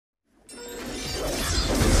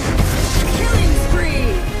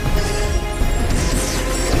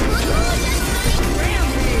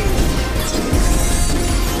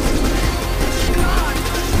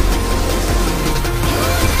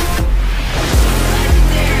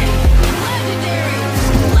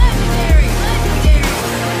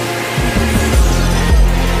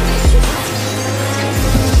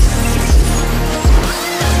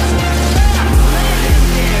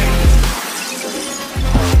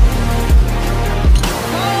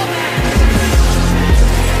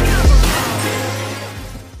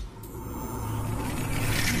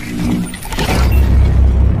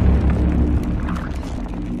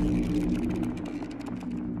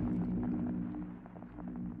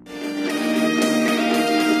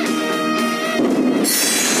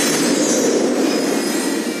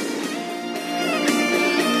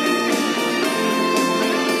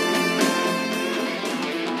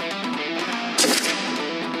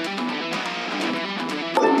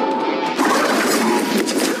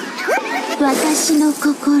私の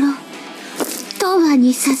心、永遠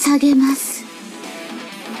に捧げます。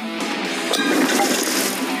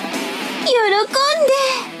喜んで。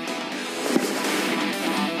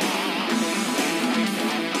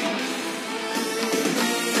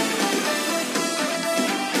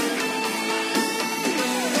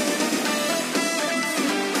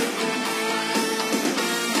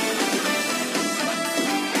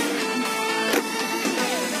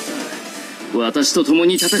私と共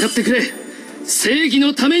に戦ってくれ。正義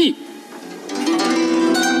のために。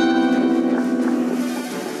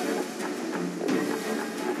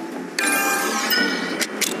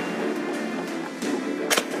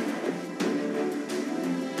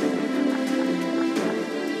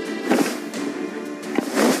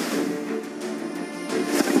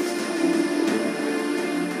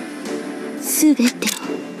すべて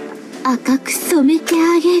を赤く染めて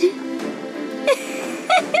あげる。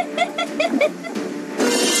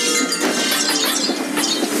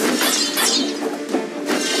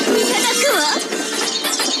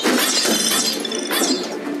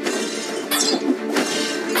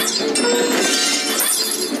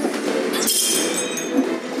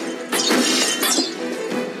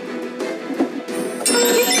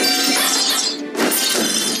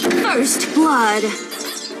First blood。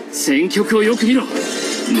戦局をよく見ろ。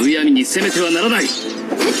むやみに攻めてはならない。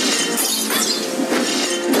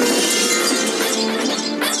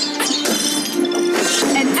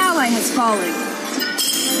An ally has fallen.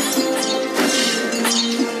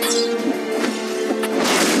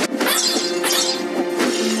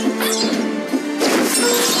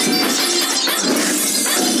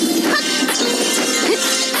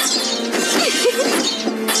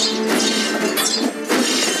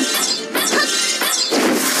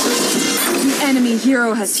 Enemy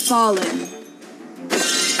hero has fallen.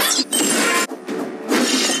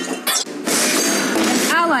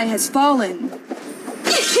 An ally has fallen.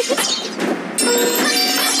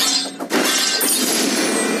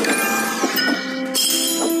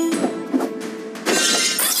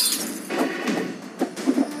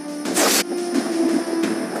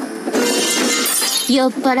酔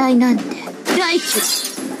っ払いなんて大嫌い」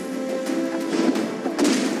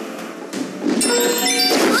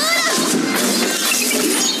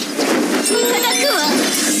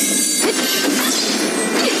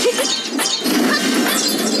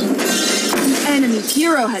Enemy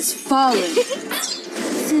hero has fallen.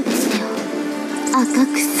 すべてを赤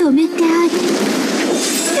く染めてあげる。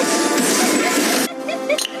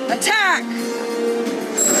Attack!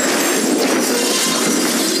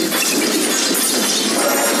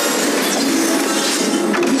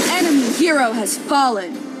 The enemy hero has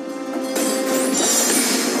fallen.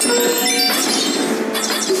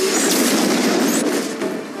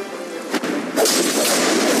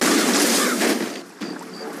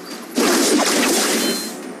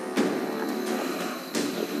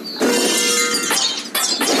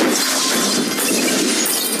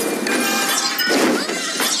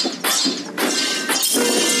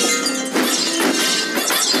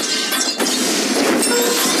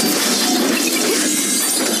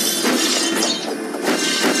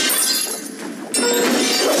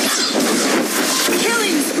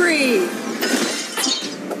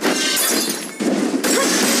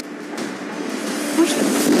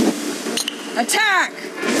 Attack!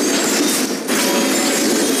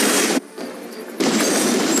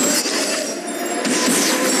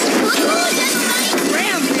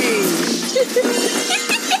 Rampage!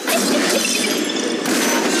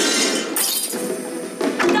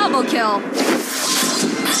 Double kill!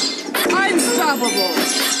 Unstoppable!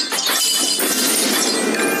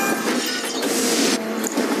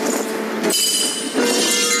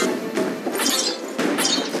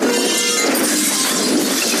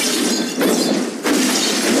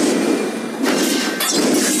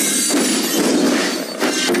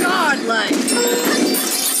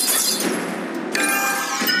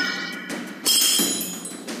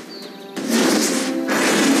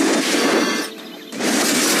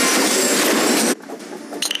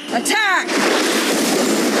 Attack!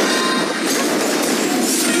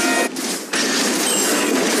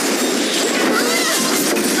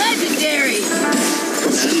 Legendary!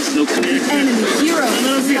 Enemy hero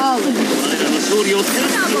fallen.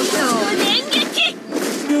 Double kill!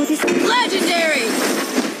 Legendary!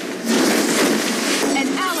 An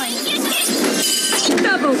ally.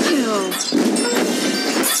 Double kill!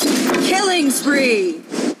 Killing spree!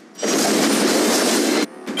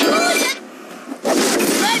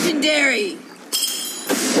 Legendary!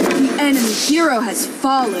 The enemy hero has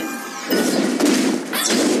fallen.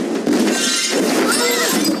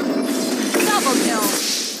 Double kill!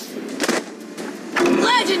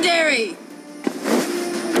 Legendary!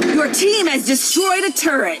 Your team has destroyed a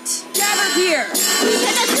turret. Gather here.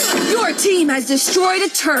 Your team has destroyed a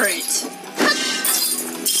turret.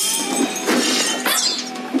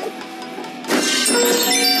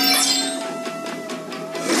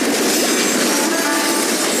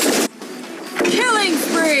 Killing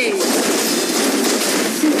spree.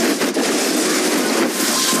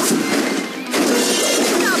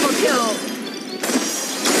 Double kill.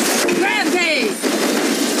 Rampage.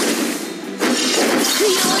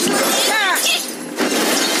 Attack.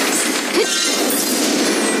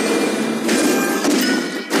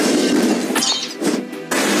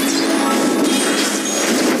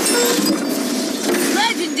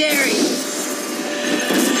 Legendary.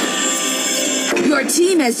 Your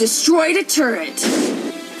team has destroyed a turret.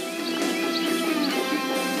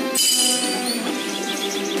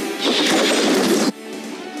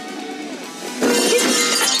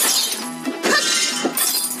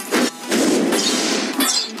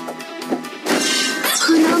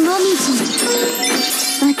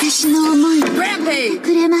 Rampage.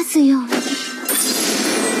 くれますように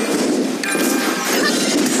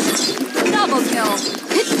Double kill.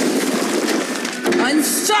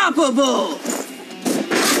 Unstoppable.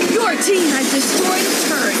 Your team has destroyed a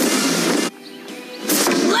turret.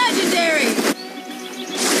 Legendary.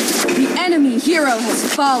 The enemy hero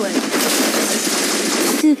has fallen.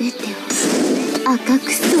 すべてを赤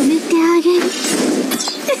く染めてあげる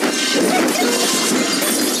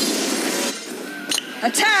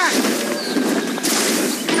Attack.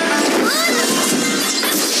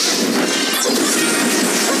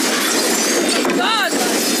 Godlike.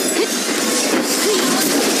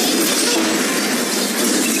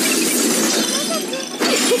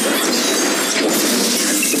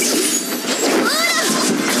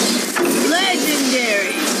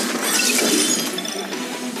 Legendary.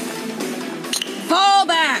 Fall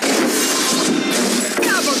back.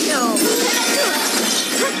 Double kill.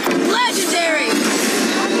 Legendary.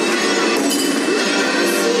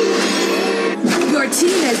 Your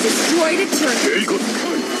team has destroyed a turret.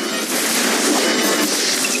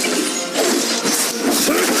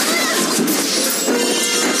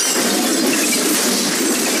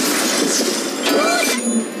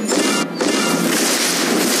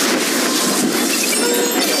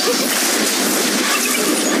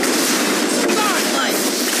 Godlike.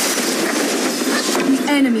 The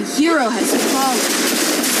enemy hero has fallen.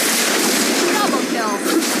 Double kill.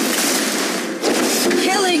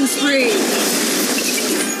 Killing spree.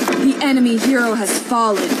 The enemy hero has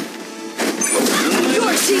fallen.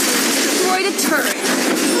 Your team destroyed a turret.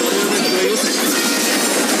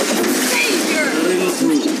 Savior.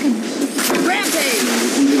 Rampage.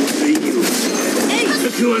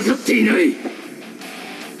 全く分かっていない